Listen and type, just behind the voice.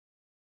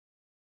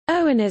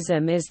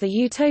Owenism is the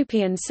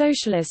utopian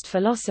socialist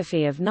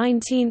philosophy of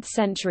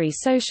 19th-century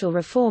social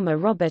reformer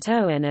Robert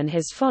Owen and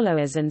his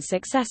followers and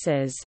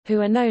successors,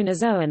 who are known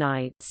as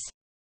Owenites.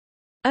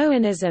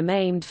 Owenism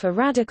aimed for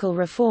radical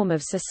reform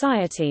of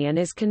society and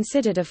is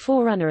considered a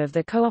forerunner of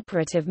the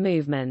cooperative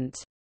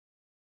movement.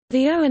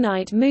 The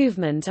Owenite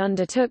movement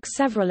undertook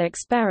several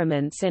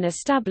experiments in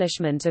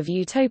establishment of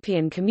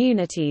utopian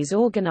communities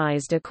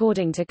organized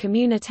according to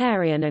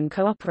communitarian and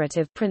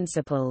cooperative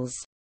principles.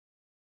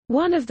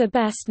 One of the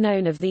best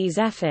known of these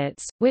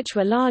efforts, which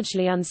were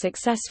largely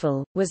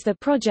unsuccessful, was the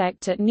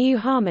project at New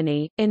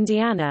Harmony,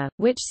 Indiana,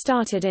 which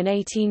started in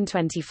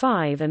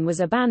 1825 and was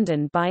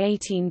abandoned by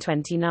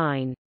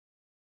 1829.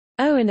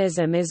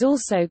 Owenism is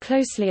also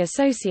closely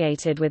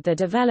associated with the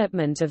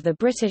development of the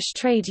British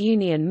trade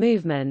union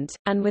movement,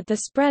 and with the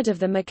spread of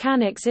the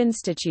Mechanics'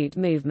 Institute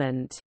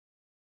movement.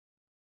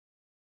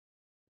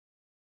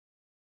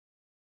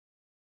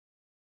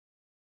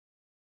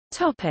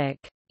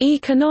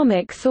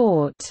 Economic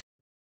thought.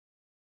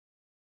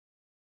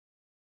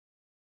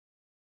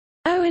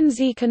 Owen's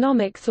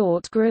economic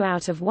thought grew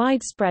out of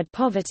widespread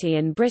poverty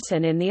in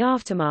Britain in the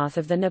aftermath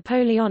of the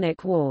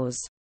Napoleonic Wars.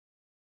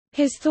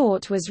 His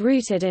thought was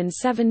rooted in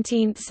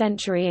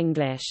 17th-century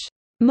English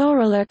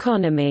moral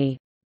economy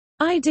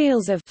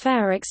ideals of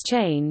fair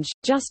exchange,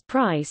 just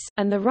price,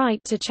 and the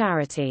right to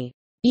charity.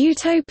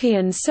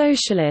 Utopian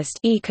socialist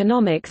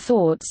economic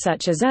thought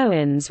such as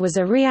Owen's was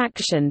a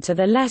reaction to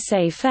the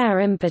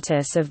laissez-faire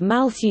impetus of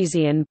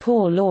Malthusian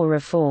poor law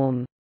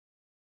reform.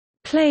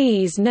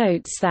 Claeys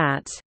notes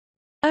that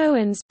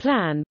Owen's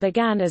plan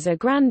began as a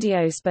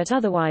grandiose but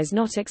otherwise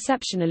not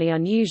exceptionally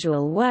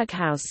unusual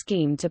workhouse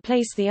scheme to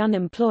place the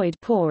unemployed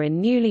poor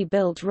in newly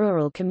built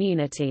rural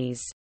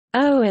communities.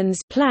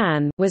 Owen's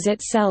plan was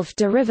itself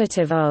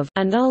derivative of,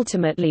 and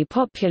ultimately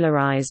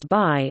popularized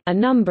by, a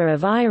number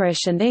of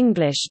Irish and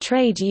English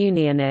trade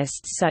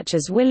unionists such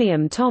as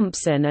William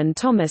Thompson and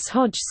Thomas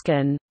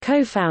Hodgson,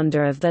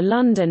 co-founder of the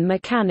London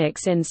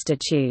Mechanics'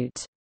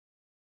 Institute.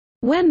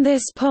 When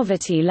this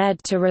poverty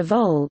led to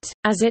revolt,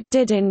 as it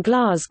did in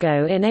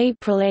Glasgow in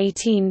April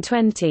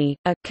 1820,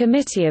 a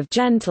 «committee of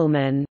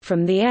gentlemen»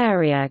 from the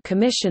area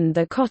commissioned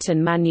the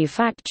cotton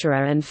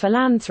manufacturer and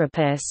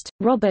philanthropist,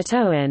 Robert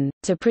Owen,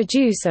 to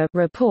produce a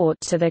 «report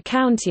to the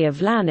county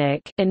of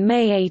Lanark» in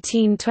May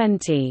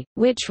 1820,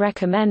 which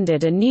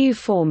recommended a new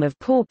form of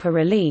pauper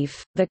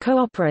relief, the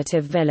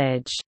cooperative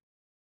village.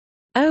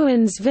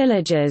 Owen's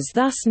villages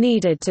thus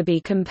needed to be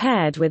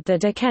compared with the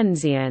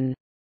Dickensian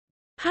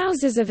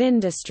houses of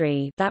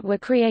industry that were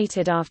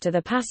created after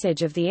the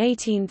passage of the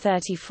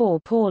 1834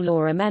 Poor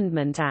Law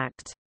Amendment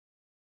Act.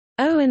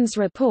 Owen's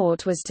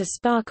report was to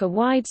spark a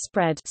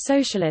widespread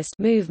socialist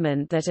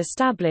movement that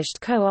established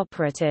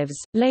cooperatives,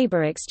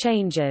 labor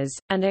exchanges,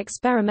 and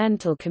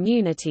experimental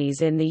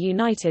communities in the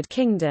United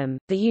Kingdom,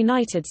 the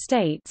United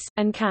States,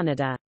 and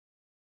Canada.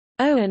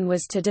 Owen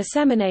was to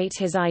disseminate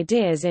his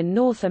ideas in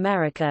North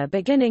America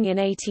beginning in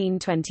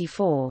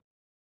 1824.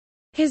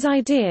 His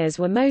ideas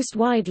were most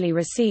widely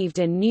received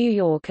in New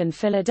York and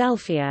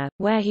Philadelphia,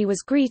 where he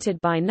was greeted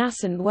by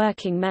nascent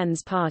working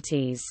men's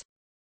parties.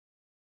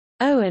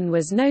 Owen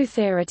was no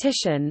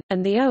theoretician,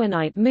 and the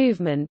Owenite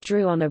movement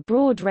drew on a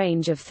broad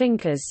range of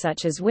thinkers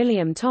such as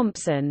William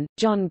Thompson,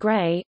 John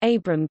Gray,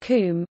 Abram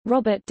Combe,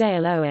 Robert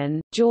Dale Owen,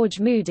 George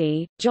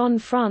Moody, John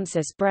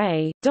Francis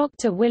Bray,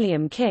 Dr.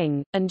 William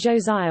King, and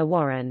Josiah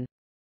Warren.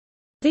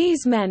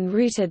 These men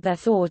rooted their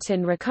thought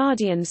in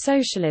Ricardian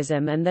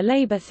socialism and the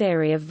labor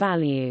theory of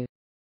value.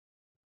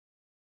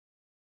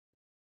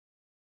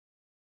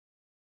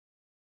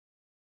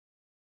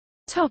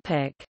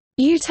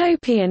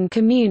 Utopian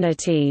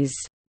communities.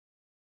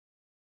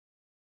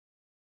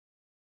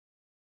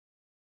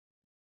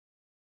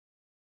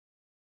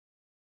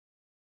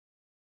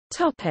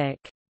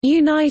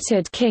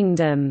 United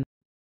Kingdom.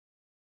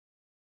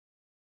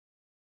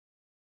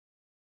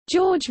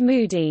 George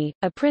Moody,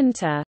 a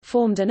printer,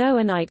 formed an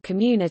Owenite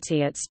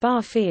community at Spa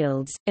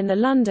Fields, in the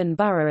London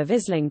borough of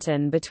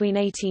Islington between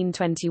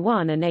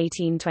 1821 and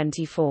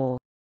 1824.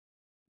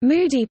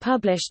 Moody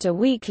published a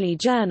weekly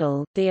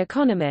journal, The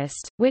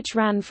Economist, which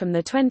ran from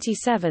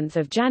 27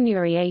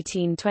 January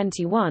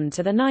 1821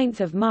 to 9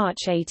 March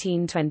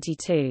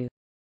 1822.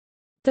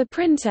 The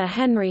printer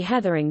Henry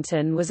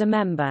Hetherington was a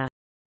member.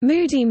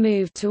 Moody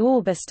moved to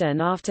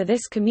Orbiston after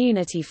this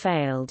community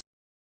failed.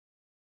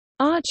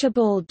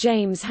 Archibald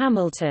James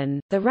Hamilton,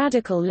 the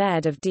radical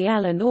laird of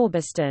Dalziel and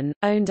Orbiston,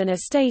 owned an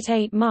estate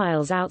 8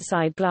 miles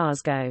outside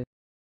Glasgow.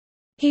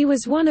 He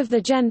was one of the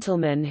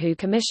gentlemen who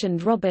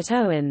commissioned Robert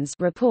Owen's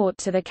report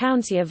to the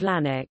county of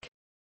Lanark.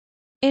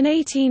 In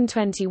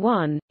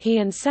 1821, he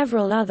and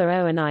several other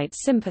Owenite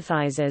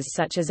sympathisers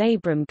such as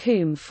Abram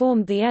Combe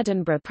formed the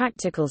Edinburgh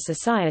Practical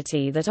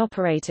Society that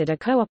operated a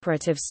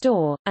cooperative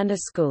store, and a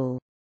school.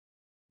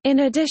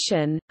 In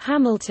addition,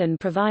 Hamilton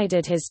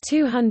provided his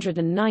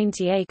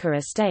 290-acre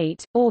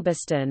estate,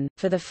 Orbiston,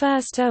 for the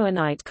first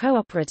Owenite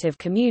cooperative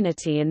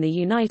community in the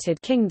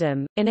United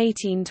Kingdom, in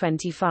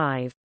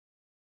 1825.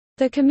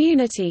 The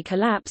community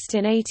collapsed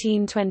in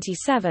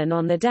 1827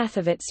 on the death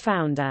of its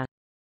founder.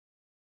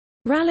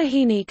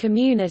 Rallaheny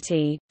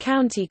Community,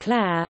 County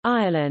Clare,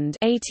 Ireland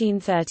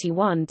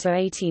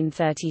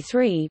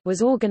 1831–1833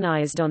 was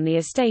organised on the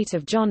estate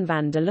of John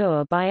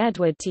Vandeleur by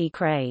Edward T.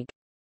 Craig.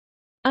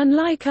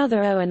 Unlike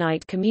other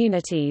Owenite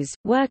communities,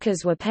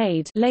 workers were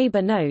paid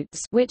labour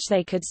notes which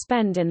they could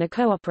spend in the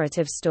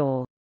cooperative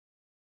store.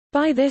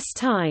 By this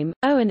time,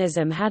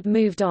 Owenism had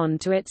moved on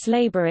to its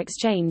labour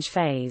exchange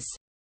phase.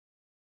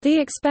 The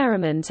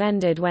experiment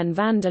ended when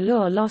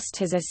Vandeleur lost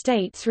his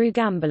estate through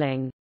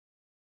gambling.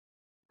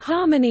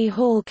 Harmony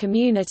Hall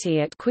Community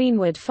at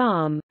Queenwood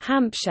Farm,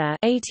 Hampshire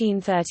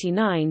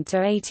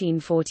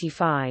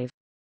 1839–1845.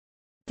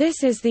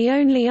 This is the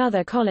only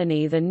other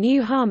colony than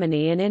New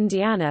Harmony in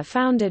Indiana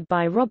founded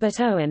by Robert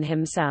Owen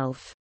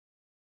himself.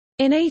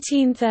 In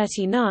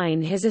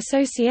 1839 his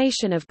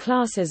Association of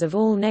Classes of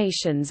All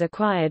Nations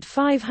acquired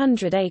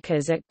 500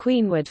 acres at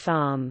Queenwood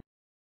Farm.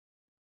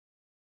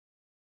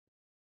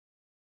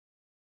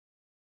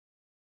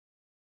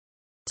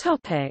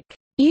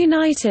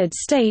 United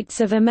States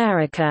of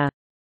America.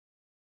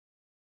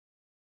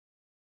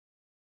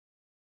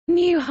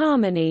 New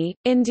Harmony,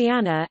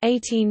 Indiana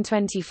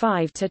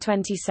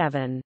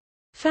 1825–27.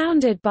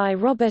 Founded by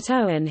Robert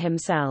Owen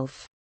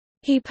himself.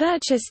 He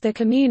purchased the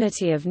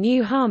community of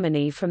New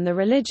Harmony from the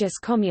religious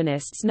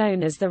communists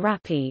known as the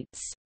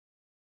Rapites.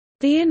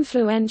 The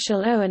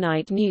influential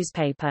Owenite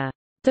newspaper,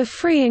 The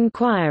Free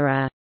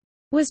Inquirer,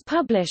 was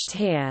published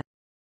here.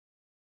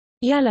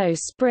 Yellow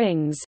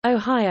Springs,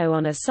 Ohio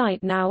on a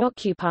site now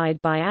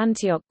occupied by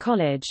Antioch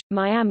College,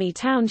 Miami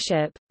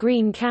Township,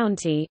 Greene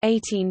County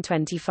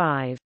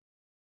 1825.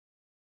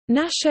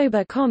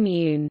 Nashoba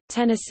Commune,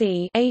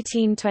 Tennessee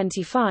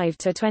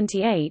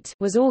 1825–28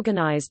 was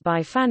organized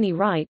by Fanny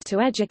Wright to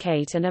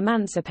educate and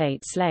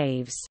emancipate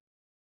slaves.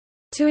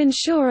 To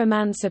ensure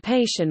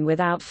emancipation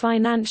without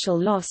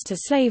financial loss to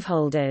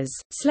slaveholders,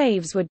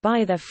 slaves would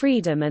buy their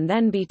freedom and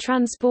then be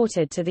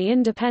transported to the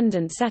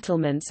independent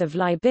settlements of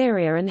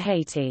Liberia and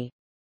Haiti.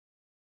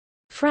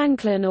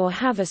 Franklin or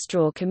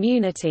Haverstraw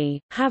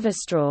Community,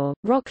 Haverstraw,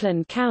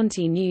 Rockland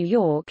County, New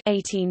York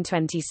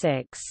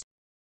 1826.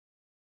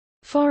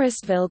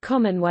 Forestville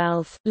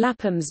Commonwealth,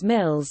 Lapham's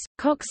Mills,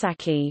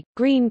 Coxsackie,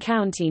 Greene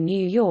County,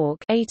 New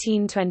York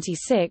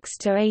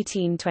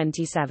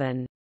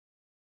 1826–1827.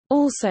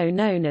 Also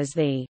known as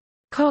the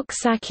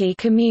Coxsackie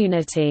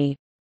Community,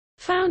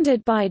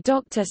 founded by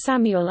Dr.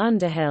 Samuel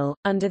Underhill,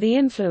 under the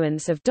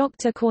influence of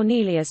Dr.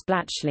 Cornelius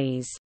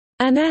Blatchley's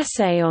An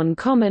Essay on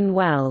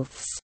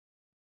Commonwealths,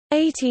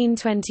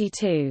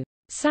 1822.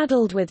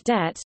 Saddled with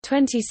debt,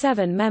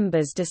 27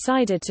 members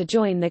decided to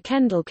join the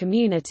Kendall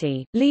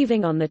Community,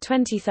 leaving on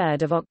 23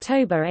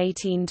 October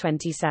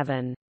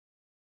 1827.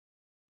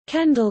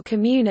 Kendall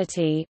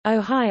Community,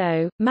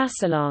 Ohio,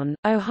 Massillon,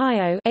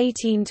 Ohio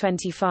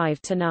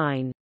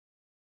 1825–9.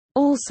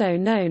 Also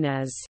known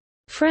as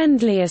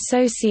Friendly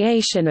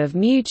Association of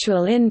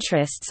Mutual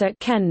Interests at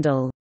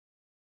Kendall.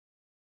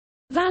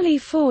 Valley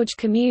Forge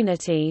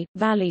Community,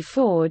 Valley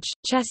Forge,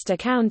 Chester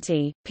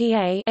County,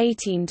 PA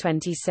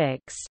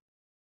 1826.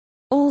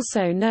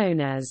 Also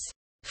known as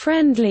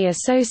Friendly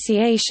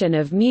Association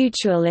of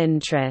Mutual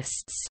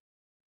Interests.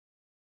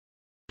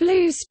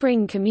 Blue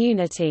Spring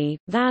Community,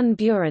 Van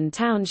Buren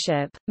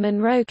Township,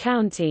 Monroe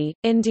County,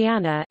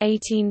 Indiana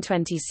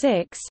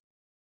 1826.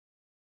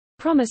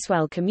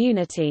 Promisewell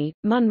Community,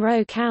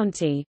 Monroe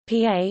County,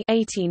 PA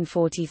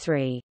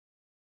 1843.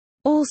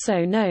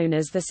 Also known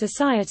as the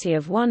Society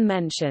of One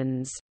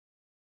Mentions.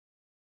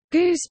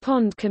 Goose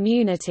Pond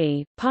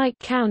Community, Pike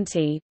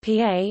County,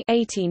 PA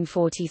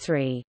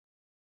 1843.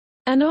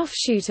 An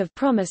offshoot of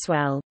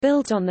Promisewell,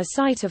 built on the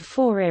site of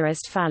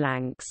Fourierist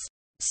Phalanx.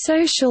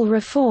 Social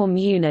Reform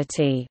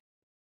Unity.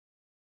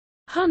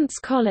 Hunts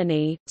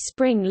Colony,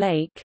 Spring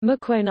Lake,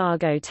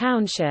 Mukwonago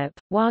Township,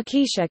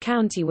 Waukesha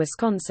County,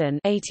 Wisconsin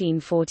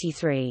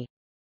 1843.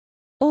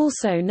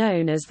 Also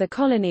known as the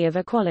Colony of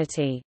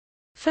Equality.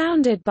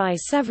 Founded by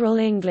several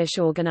English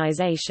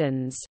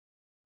organizations.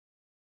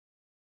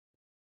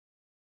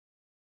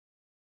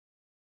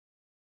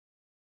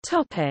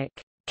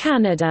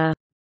 Canada.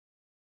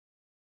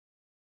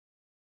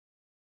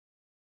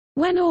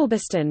 When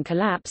Orbiston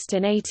collapsed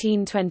in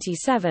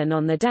 1827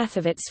 on the death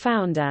of its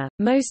founder,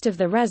 most of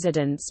the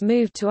residents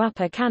moved to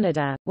Upper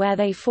Canada, where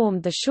they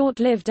formed the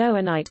short-lived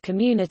Owenite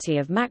community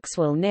of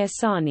Maxwell near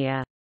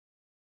Sarnia.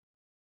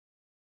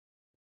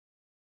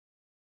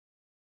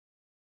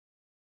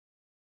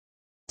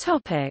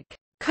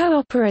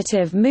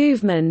 Cooperative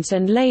movement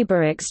and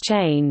labor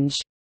exchange.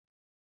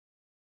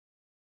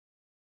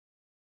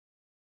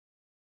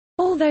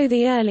 Although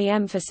the early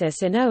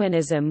emphasis in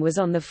Owenism was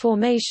on the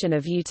formation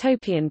of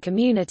utopian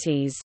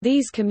communities,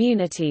 these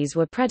communities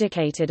were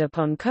predicated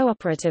upon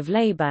cooperative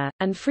labor,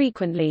 and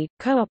frequently,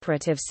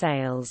 cooperative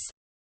sales.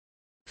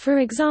 For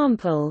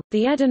example,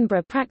 the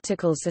Edinburgh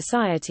Practical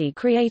Society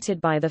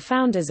created by the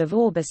founders of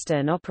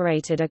Orbiston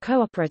operated a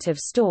cooperative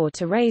store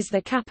to raise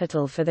the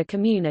capital for the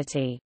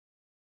community.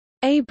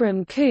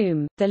 Abram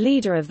Combe, the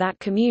leader of that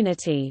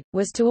community,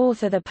 was to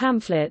author the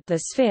pamphlet The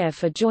Sphere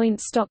for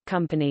Joint Stock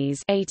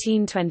Companies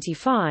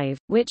 1825,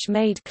 which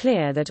made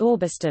clear that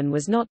Orbiston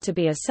was not to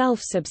be a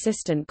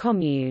self-subsistent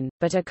commune,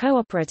 but a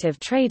cooperative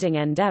trading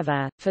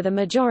endeavor. For the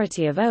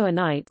majority of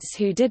Owenites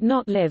who did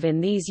not live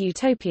in these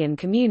utopian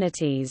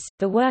communities,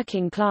 the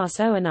working-class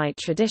Owenite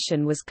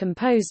tradition was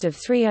composed of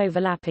three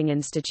overlapping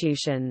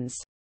institutions: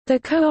 the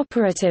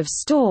cooperative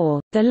store,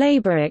 the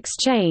labor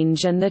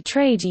exchange and the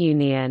trade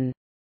union.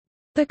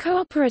 The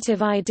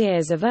cooperative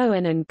ideas of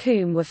Owen and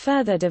Combe were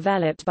further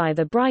developed by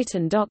the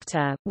Brighton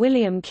doctor,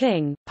 William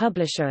King,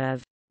 publisher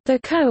of The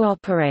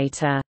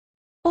Co-operator.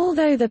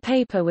 Although the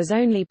paper was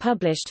only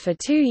published for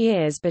 2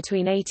 years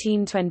between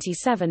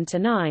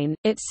 1827–9,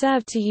 it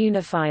served to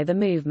unify the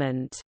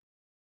movement.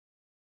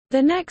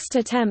 The next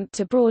attempt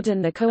to broaden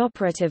the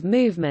cooperative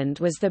movement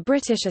was the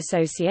British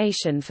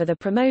Association for the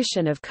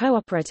Promotion of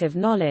Cooperative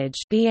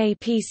Knowledge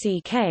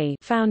 (BAPCK),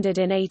 founded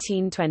in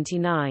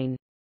 1829.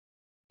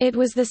 It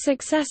was the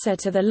successor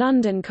to the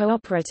London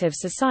Cooperative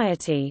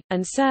Society,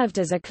 and served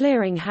as a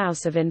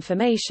clearing-house of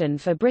information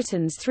for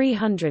Britain's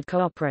 300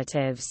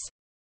 cooperatives.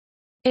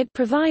 It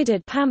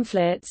provided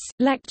pamphlets,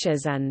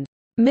 lectures and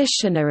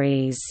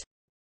missionaries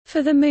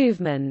for the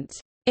movement.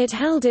 It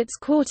held its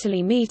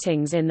quarterly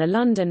meetings in the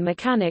London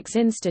Mechanics'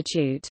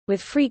 Institute,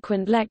 with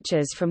frequent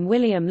lectures from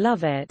William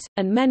Lovett,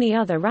 and many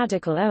other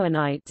radical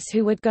Owenites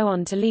who would go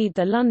on to lead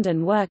the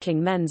London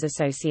Working Men's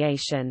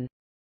Association.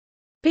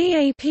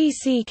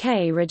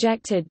 BAPCK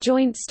rejected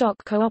joint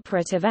stock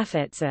cooperative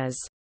efforts as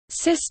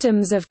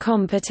systems of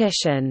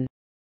competition.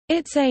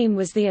 Its aim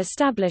was the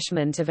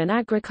establishment of an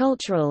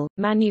agricultural,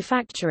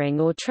 manufacturing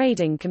or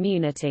trading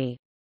community.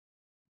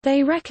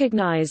 They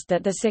recognized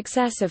that the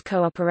success of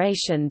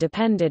cooperation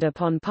depended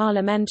upon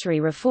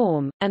parliamentary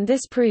reform, and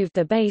this proved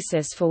the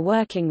basis for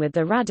working with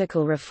the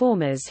radical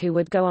reformers who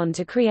would go on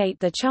to create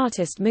the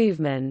Chartist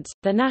movement.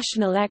 The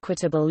National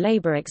Equitable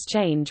Labour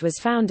Exchange was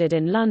founded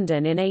in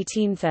London in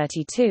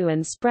 1832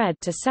 and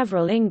spread to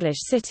several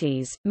English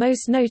cities,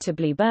 most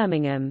notably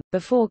Birmingham,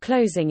 before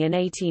closing in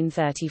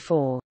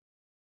 1834.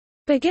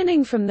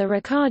 Beginning from the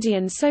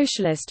Ricardian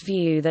socialist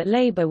view that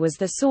labour was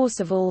the source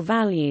of all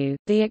value,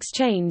 the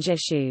exchange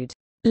issued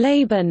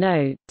labour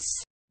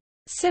notes,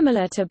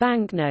 similar to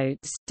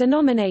banknotes,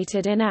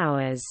 denominated in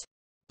hours.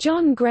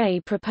 John Gray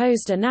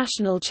proposed a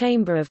national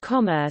chamber of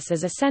commerce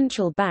as a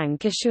central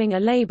bank issuing a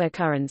labour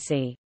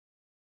currency.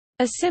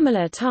 A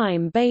similar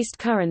time-based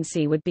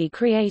currency would be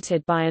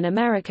created by an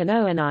American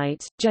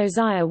Owenite,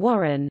 Josiah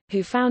Warren,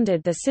 who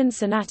founded the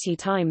Cincinnati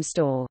Time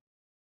Store.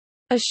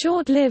 A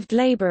short-lived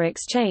labor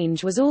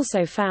exchange was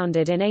also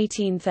founded in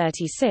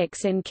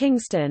 1836 in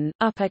Kingston,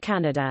 Upper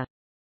Canada.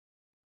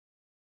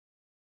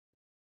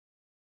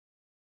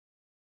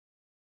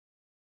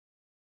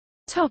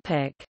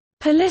 Topic: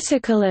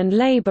 Political and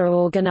labor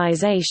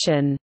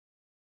organization.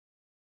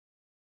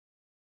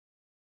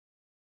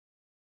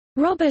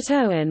 Robert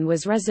Owen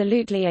was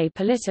resolutely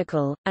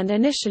apolitical, and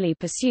initially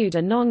pursued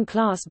a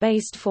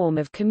non-class-based form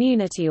of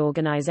community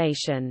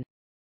organization.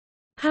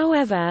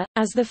 However,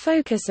 as the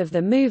focus of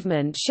the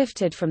movement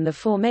shifted from the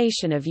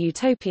formation of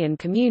utopian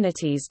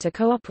communities to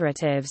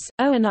cooperatives,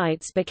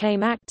 Owenites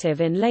became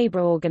active in labor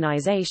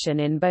organization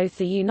in both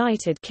the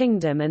United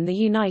Kingdom and the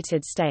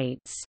United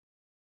States.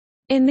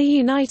 In the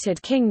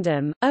United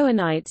Kingdom,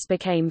 Owenites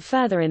became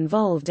further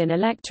involved in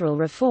electoral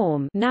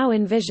reform, now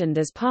envisioned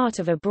as part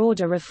of a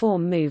broader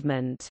reform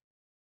movement.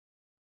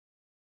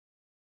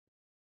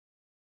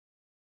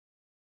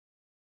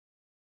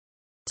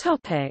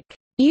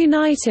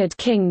 United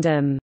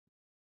Kingdom.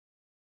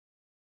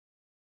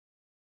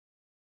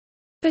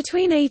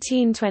 Between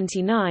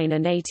 1829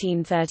 and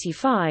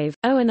 1835,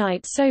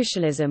 Owenite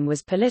socialism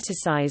was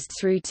politicised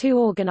through two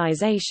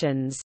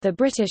organisations, the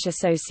British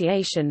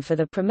Association for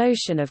the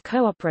Promotion of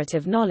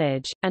Cooperative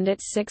Knowledge, and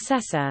its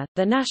successor,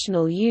 the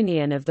National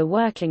Union of the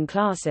Working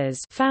Classes,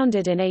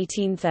 founded in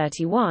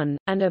 1831,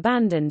 and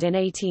abandoned in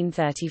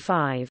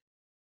 1835.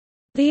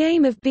 The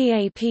aim of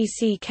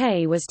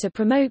BAPCK was to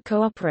promote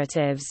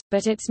cooperatives,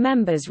 but its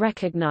members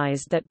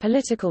recognized that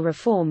political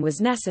reform was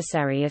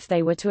necessary if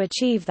they were to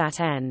achieve that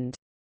end.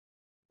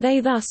 They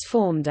thus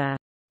formed a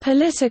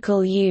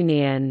political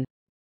union,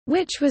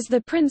 which was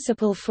the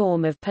principal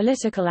form of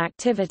political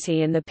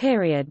activity in the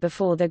period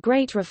before the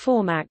Great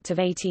Reform Act of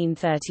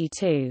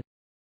 1832.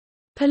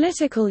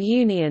 Political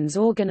unions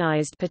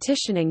organized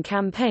petitioning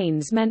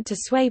campaigns meant to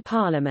sway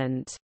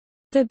Parliament.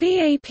 The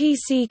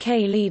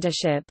BAPCK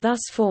leadership thus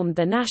formed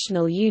the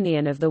National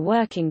Union of the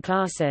Working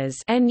Classes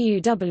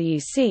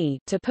 (NUWC)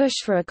 to push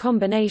for a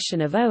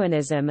combination of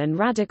Owenism and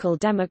radical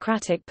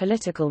democratic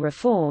political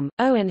reform.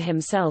 Owen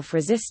himself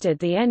resisted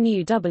the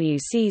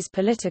NUWC's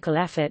political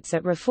efforts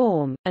at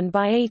reform, and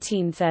by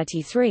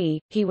 1833,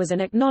 he was an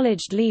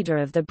acknowledged leader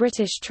of the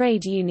British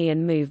trade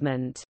union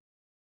movement.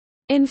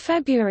 In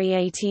February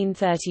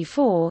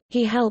 1834,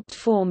 he helped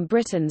form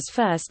Britain's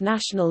first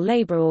national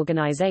labour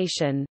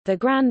organisation, the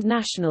Grand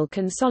National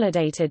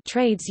Consolidated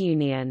Trades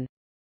Union.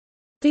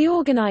 The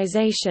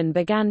organization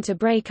began to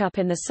break up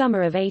in the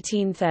summer of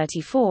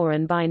 1834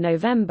 and by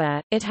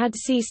November, it had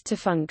ceased to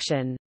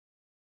function.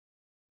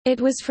 It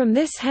was from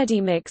this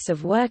heady mix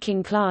of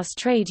working-class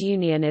trade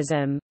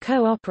unionism,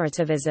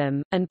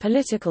 co-operativism, and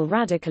political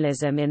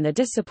radicalism in the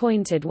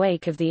disappointed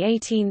wake of the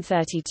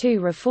 1832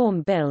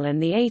 Reform Bill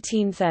and the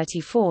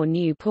 1834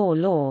 New Poor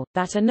Law,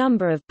 that a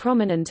number of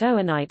prominent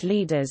Owenite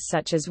leaders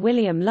such as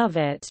William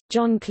Lovett,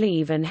 John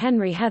Cleave and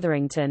Henry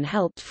Hetherington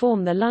helped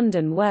form the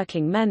London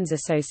Working Men's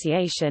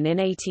Association in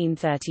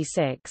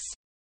 1836.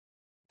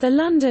 The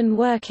London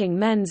Working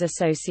Men's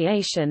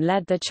Association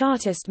led the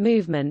Chartist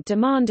movement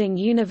demanding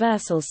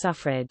universal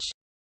suffrage.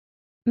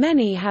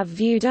 Many have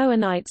viewed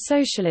Owenite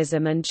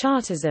socialism and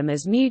Chartism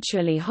as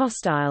mutually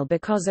hostile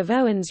because of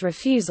Owen's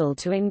refusal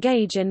to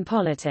engage in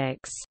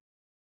politics.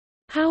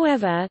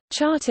 However,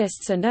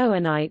 Chartists and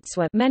Owenites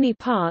were many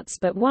parts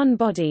but one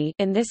body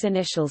in this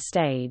initial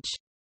stage.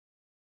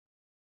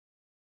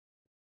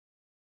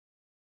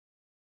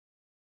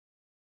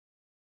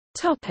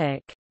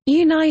 Topic: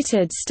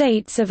 United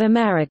States of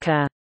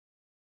America.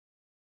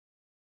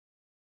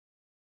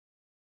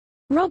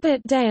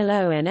 Robert Dale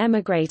Owen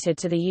emigrated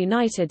to the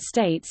United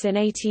States in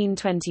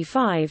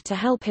 1825 to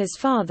help his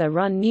father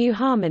run New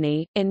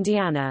Harmony,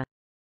 Indiana.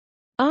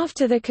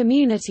 After the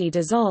community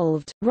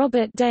dissolved,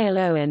 Robert Dale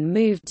Owen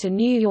moved to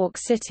New York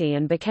City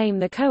and became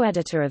the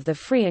co-editor of the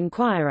Free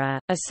Inquirer,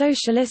 a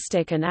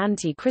socialistic and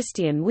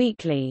anti-Christian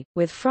weekly,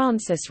 with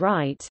Francis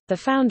Wright, the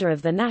founder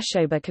of the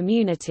Nashoba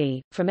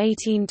community, from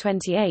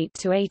 1828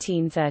 to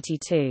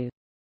 1832.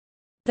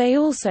 They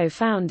also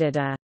founded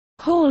a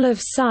Hall of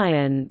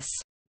Science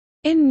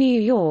in New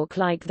York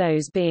like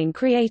those being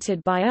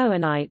created by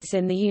Owenites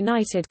in the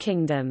United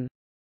Kingdom.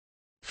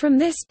 From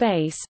this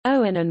base,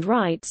 Owen and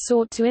Wright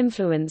sought to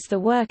influence the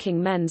Working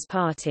Men's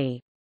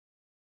Party.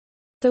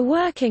 The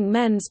Working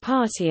Men's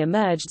Party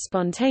emerged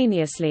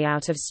spontaneously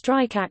out of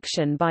strike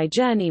action by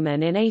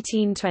journeymen in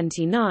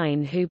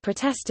 1829 who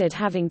protested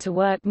having to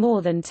work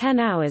more than 10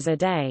 hours a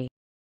day.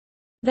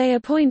 They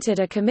appointed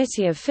a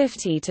committee of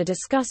 50 to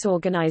discuss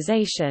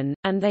organization,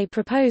 and they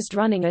proposed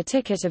running a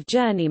ticket of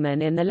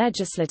journeymen in the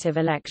legislative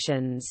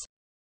elections.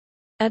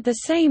 At the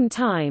same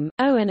time,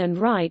 Owen and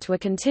Wright were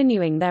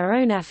continuing their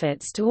own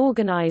efforts to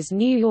organize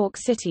New York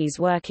City's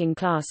working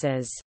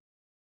classes.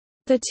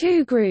 The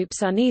two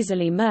groups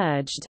uneasily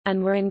merged,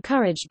 and were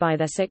encouraged by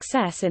their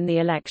success in the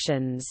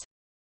elections.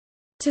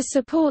 To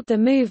support the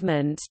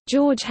movement,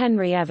 George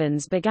Henry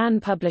Evans began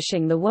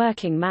publishing The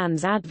Working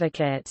Man's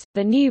Advocate.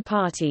 The new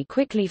party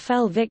quickly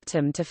fell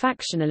victim to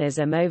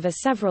factionalism over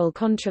several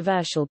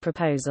controversial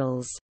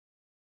proposals.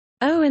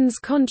 Owen's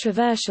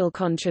controversial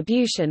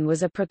contribution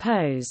was a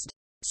proposed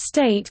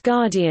state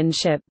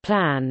guardianship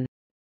plan,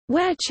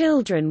 where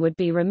children would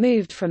be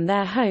removed from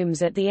their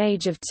homes at the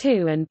age of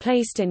 2 and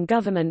placed in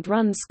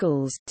government-run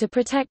schools, to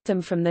protect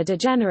them from the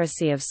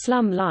degeneracy of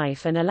slum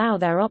life and allow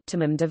their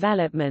optimum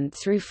development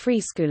through free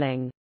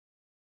schooling.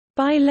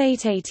 By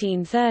late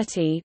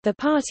 1830, the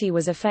party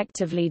was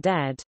effectively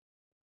dead.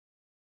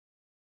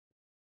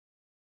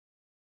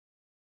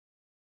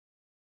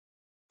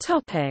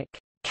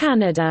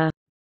 Canada.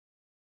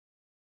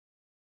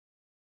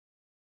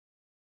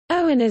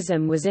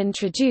 Owenism was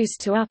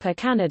introduced to Upper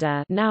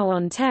Canada, now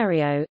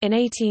Ontario, in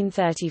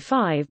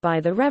 1835 by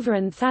the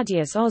Reverend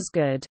Thaddeus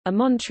Osgood, a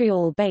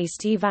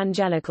Montreal-based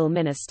evangelical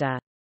minister.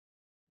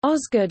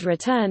 Osgood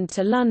returned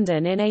to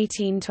London in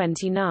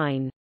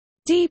 1829.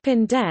 Deep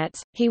in debt,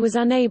 he was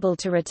unable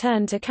to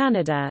return to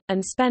Canada,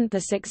 and spent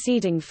the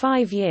succeeding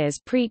 5 years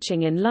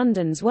preaching in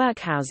London's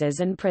workhouses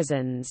and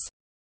prisons.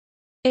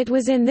 It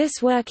was in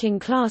this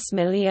working-class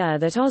milieu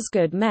that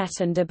Osgood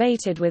met and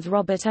debated with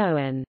Robert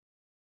Owen.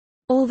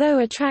 Although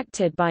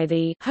attracted by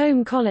the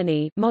home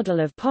colony model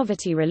of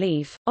poverty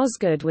relief,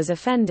 Osgood was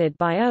offended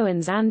by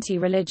Owen's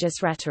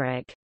anti-religious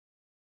rhetoric.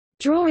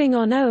 Drawing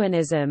on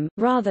Owenism,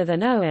 rather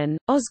than Owen,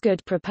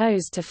 Osgood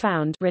proposed to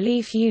found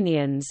relief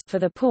unions for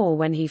the poor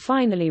when he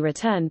finally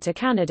returned to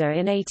Canada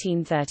in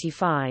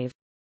 1835.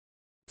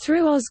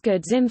 Through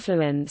Osgood's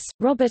influence,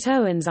 Robert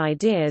Owen's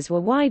ideas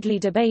were widely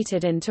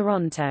debated in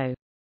Toronto.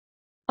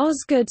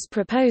 Osgood's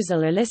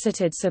proposal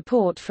elicited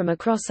support from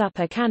across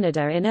Upper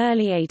Canada in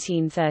early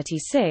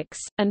 1836,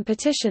 and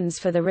petitions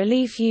for the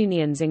Relief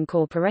Union's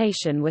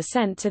incorporation were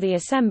sent to the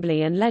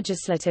Assembly and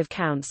Legislative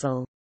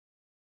Council.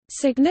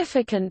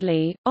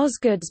 Significantly,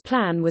 Osgood's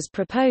plan was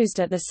proposed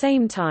at the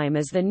same time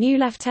as the new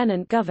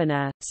Lieutenant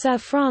Governor, Sir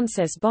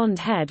Francis Bond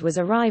Head, was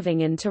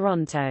arriving in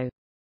Toronto.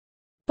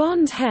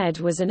 Bond Head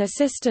was an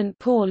assistant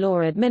poor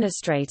law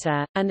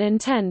administrator, and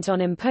intent on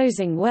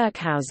imposing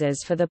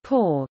workhouses for the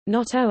poor,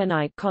 not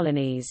Owenite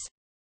colonies.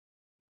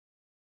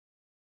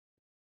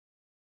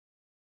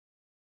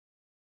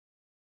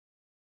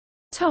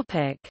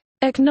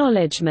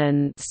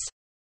 Acknowledgements.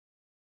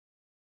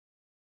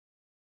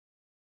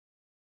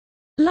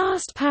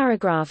 Last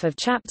paragraph of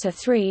Chapter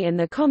 3 in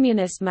the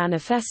Communist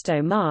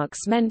Manifesto. Marx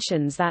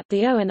mentions that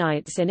the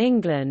Owenites in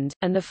England,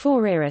 and the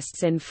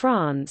Fourierists in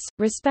France,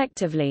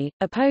 respectively,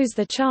 oppose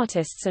the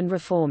Chartists and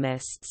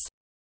Reformists.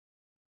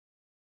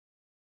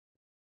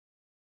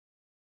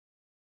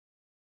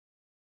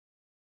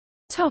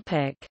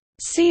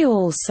 See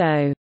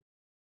also: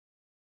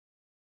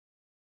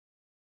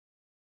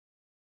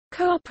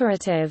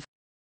 Co-operative,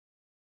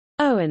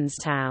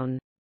 Owenstown.